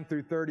 29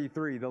 through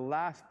 33, the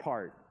last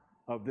part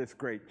of this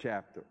great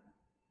chapter.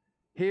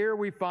 Here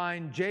we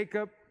find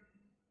Jacob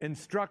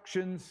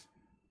instructions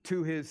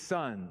to his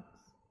sons.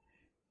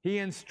 He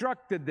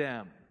instructed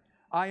them,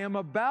 I am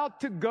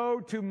about to go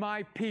to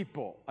my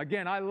people.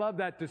 Again, I love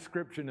that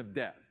description of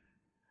death.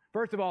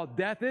 First of all,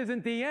 death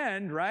isn't the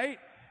end, right?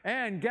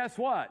 And guess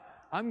what?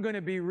 I'm going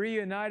to be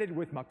reunited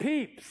with my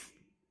peeps.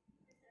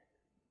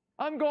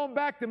 I'm going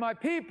back to my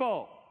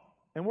people,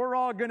 and we're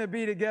all going to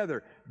be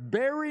together.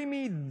 Bury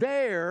me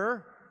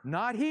there,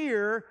 not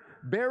here.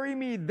 Bury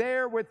me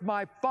there with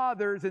my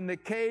fathers in the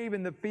cave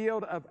in the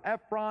field of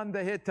Ephron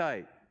the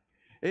Hittite.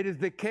 It is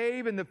the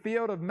cave in the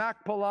field of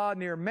Machpelah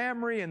near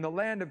Mamre in the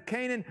land of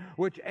Canaan,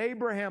 which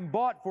Abraham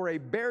bought for a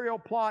burial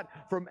plot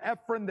from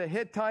Ephron the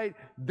Hittite.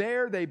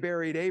 There they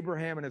buried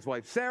Abraham and his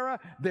wife Sarah.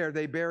 There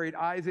they buried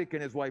Isaac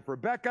and his wife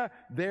Rebekah.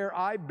 There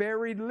I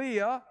buried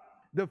Leah.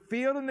 The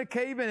field and the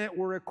cave in it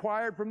were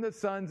acquired from the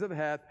sons of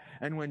Heth.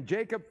 And when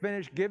Jacob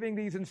finished giving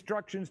these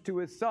instructions to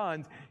his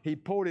sons, he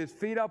pulled his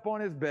feet up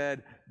on his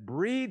bed,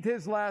 breathed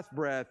his last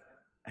breath,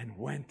 and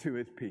went to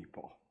his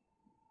people.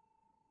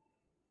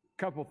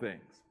 Couple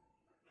things.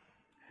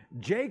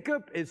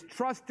 Jacob is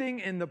trusting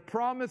in the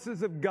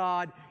promises of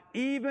God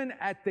even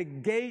at the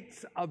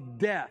gates of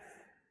death.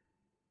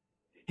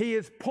 He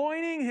is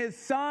pointing his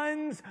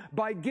sons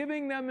by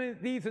giving them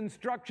these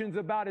instructions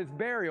about his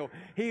burial.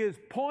 He is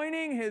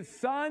pointing his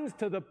sons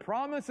to the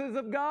promises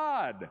of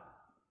God.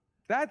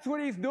 That's what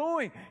he's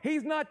doing.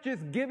 He's not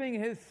just giving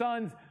his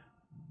sons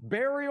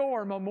burial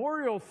or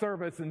memorial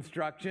service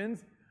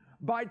instructions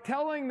by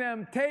telling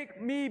them, take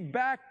me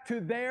back to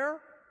there.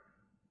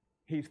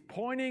 He's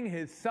pointing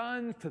his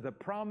sons to the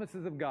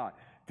promises of God.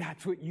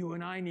 That's what you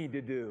and I need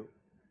to do.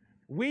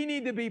 We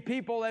need to be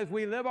people as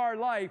we live our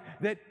life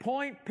that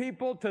point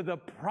people to the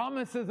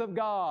promises of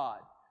God.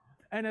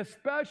 And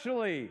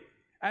especially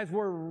as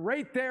we're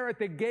right there at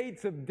the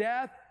gates of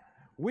death,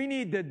 we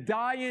need to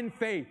die in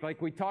faith,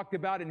 like we talked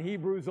about in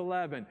Hebrews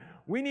 11.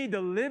 We need to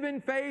live in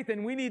faith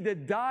and we need to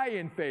die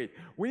in faith.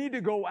 We need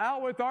to go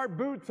out with our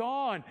boots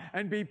on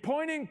and be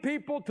pointing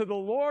people to the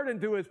Lord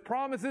and to his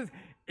promises,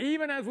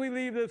 even as we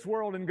leave this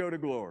world and go to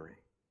glory.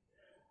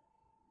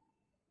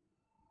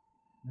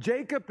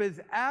 Jacob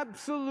is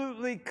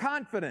absolutely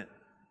confident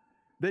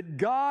that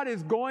God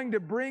is going to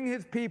bring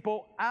his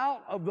people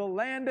out of the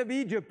land of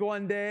Egypt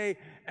one day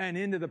and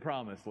into the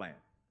promised land.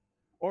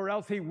 Or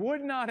else he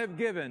would not have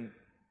given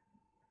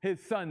his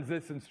sons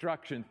this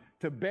instruction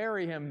to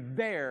bury him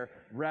there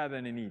rather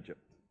than in Egypt.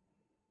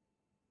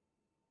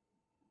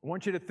 I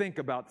want you to think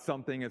about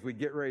something as we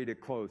get ready to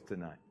close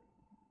tonight.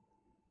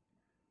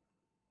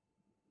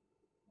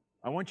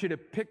 I want you to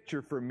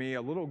picture for me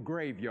a little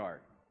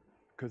graveyard,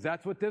 because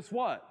that's what this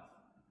was.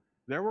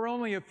 There were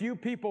only a few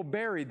people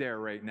buried there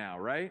right now,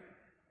 right?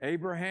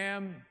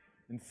 Abraham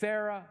and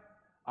Sarah,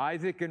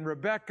 Isaac and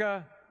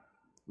Rebekah,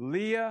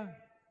 Leah.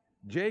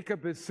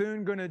 Jacob is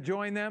soon going to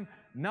join them.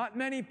 Not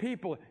many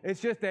people.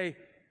 It's just a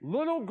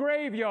little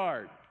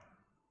graveyard.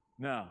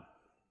 No.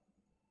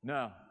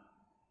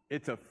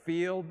 It's a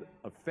field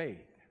of faith.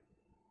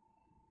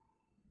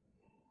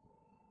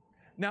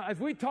 Now, as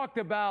we talked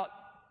about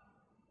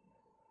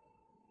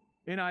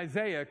in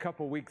Isaiah a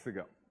couple weeks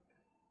ago,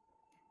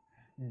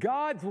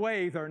 God's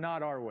ways are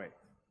not our ways.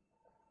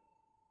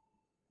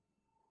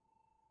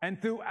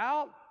 And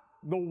throughout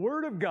the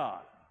Word of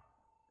God,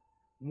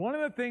 one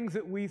of the things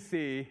that we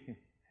see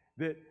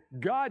that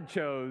God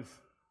chose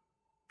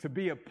to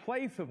be a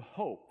place of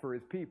hope for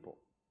his people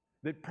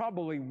that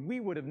probably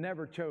we would have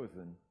never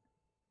chosen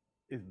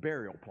is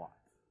burial plots.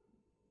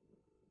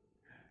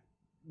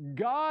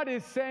 God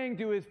is saying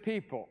to his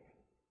people,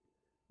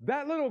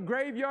 that little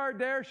graveyard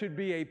there should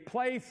be a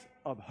place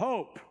of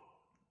hope.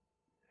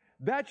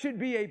 That should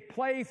be a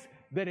place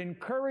that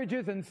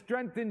encourages and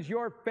strengthens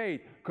your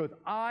faith, because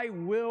I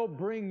will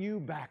bring you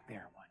back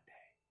there one day.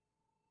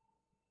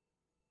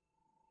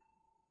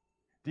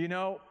 Do you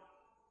know,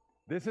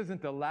 this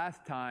isn't the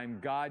last time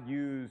God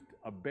used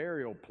a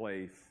burial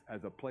place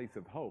as a place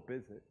of hope,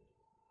 is it?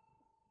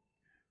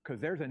 Because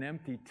there's an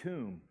empty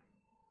tomb.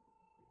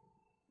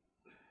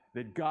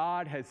 that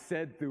God has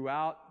said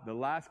throughout the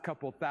last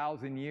couple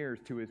thousand years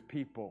to his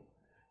people,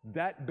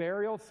 that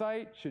burial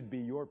site should be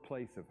your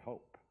place of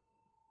hope.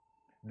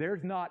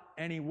 There's not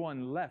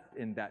anyone left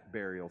in that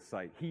burial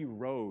site. He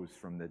rose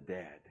from the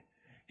dead.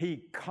 He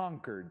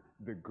conquered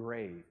the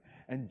grave.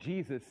 And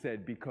Jesus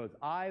said, because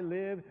I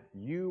live,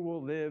 you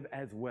will live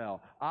as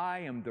well. I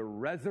am the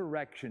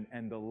resurrection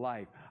and the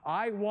life.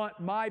 I want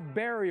my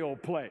burial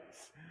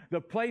place,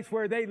 the place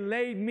where they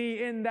laid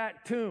me in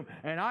that tomb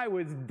and I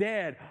was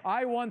dead.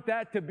 I want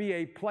that to be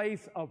a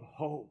place of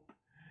hope.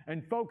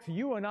 And folks,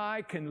 you and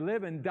I can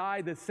live and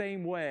die the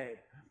same way.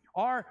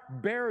 Our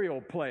burial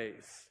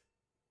place,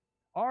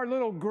 our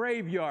little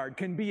graveyard,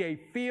 can be a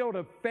field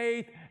of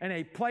faith and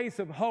a place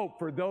of hope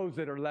for those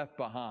that are left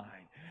behind.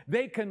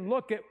 They can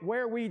look at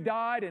where we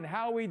died and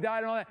how we died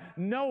and all that,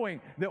 knowing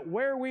that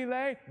where we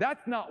lay,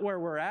 that's not where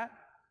we're at.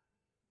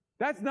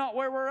 That's not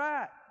where we're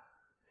at.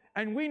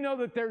 And we know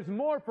that there's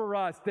more for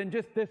us than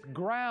just this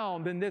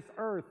ground and this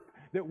earth,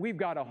 that we've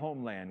got a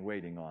homeland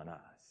waiting on us.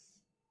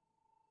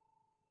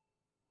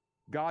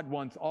 God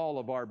wants all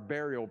of our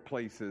burial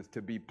places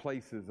to be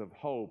places of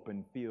hope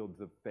and fields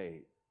of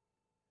faith,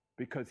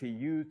 because he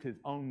used his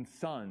own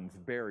son's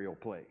burial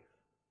place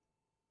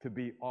to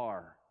be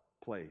our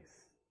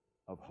place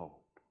of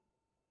hope.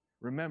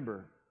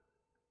 Remember,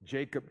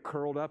 Jacob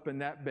curled up in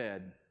that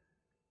bed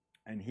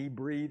and he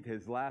breathed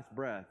his last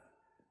breath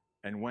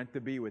and went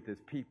to be with his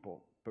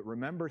people. But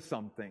remember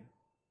something.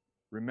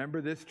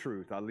 Remember this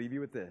truth. I'll leave you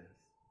with this.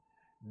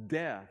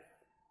 Death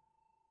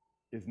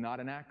is not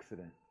an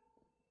accident.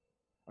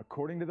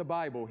 According to the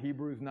Bible,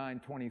 Hebrews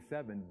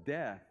 9:27,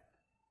 death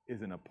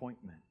is an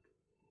appointment.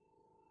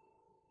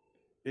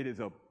 It is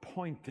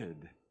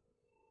appointed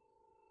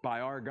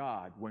by our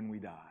God when we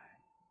die.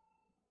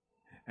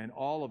 And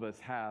all of us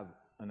have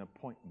an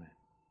appointment.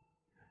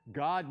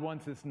 God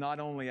wants us not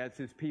only as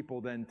his people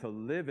then to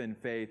live in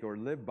faith or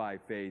live by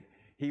faith,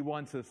 he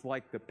wants us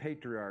like the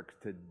patriarchs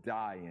to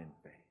die in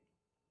faith.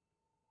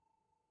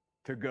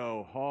 To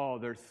go, oh,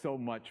 there's so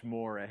much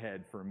more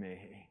ahead for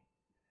me.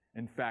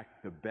 In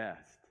fact, the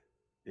best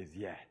is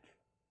yet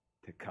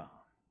to come.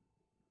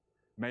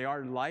 May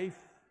our life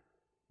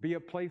be a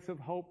place of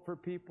hope for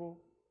people,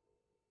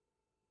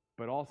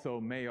 but also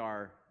may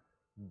our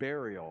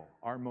burial,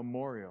 our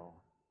memorial,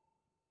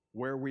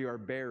 where we are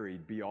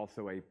buried, be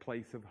also a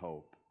place of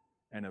hope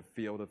and a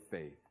field of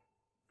faith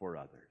for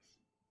others.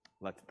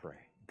 Let's pray.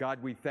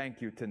 God, we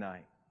thank you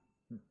tonight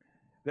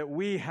that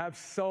we have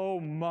so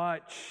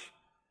much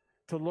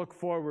to look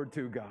forward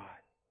to, God.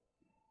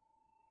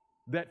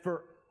 That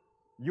for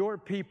your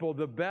people,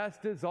 the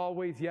best is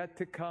always yet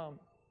to come.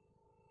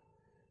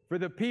 For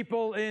the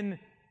people in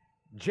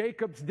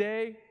Jacob's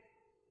day,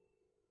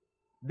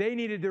 they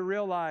needed to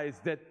realize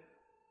that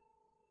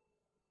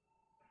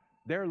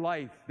their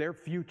life, their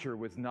future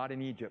was not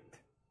in Egypt.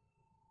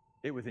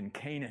 It was in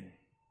Canaan.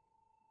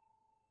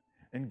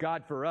 And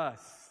God, for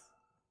us,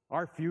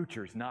 our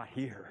future's not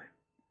here.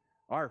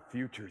 Our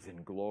future's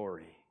in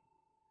glory.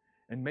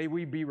 And may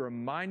we be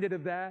reminded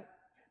of that.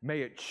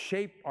 May it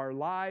shape our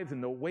lives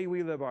and the way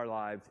we live our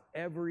lives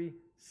every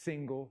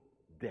single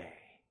day.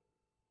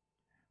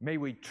 May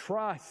we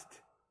trust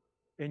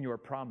in your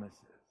promises.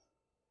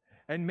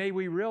 And may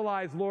we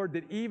realize, Lord,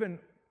 that even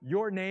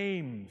your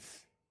names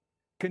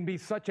can be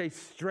such a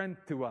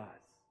strength to us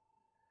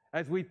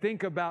as we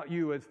think about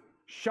you as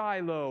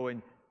Shiloh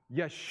and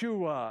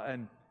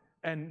Yeshua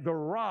and the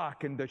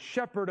rock and the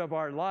shepherd of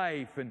our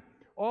life and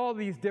all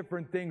these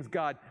different things,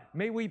 God.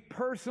 May we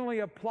personally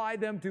apply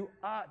them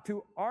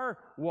to our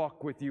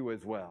walk with you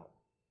as well.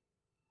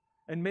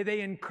 And may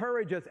they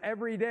encourage us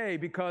every day,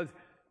 because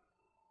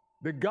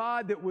the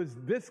God that was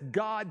this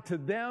God to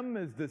them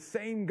is the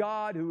same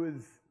God who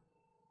is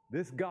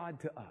this God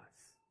to us.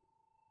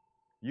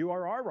 You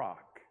are our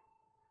rock.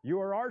 You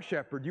are our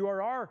shepherd. You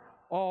are our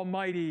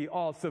almighty,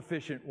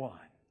 all-sufficient one.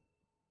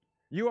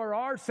 You are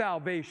our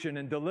salvation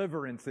and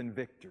deliverance and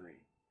victory.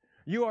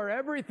 You are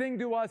everything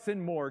to us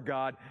and more,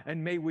 God,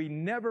 and may we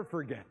never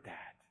forget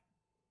that,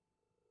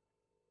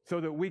 so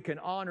that we can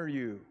honor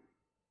you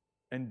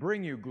and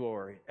bring you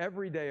glory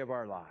every day of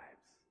our lives.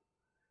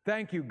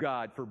 Thank you,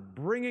 God, for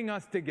bringing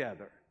us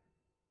together.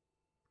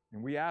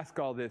 And we ask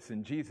all this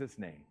in Jesus'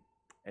 name.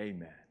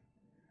 Amen.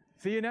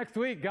 See you next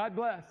week. God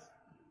bless.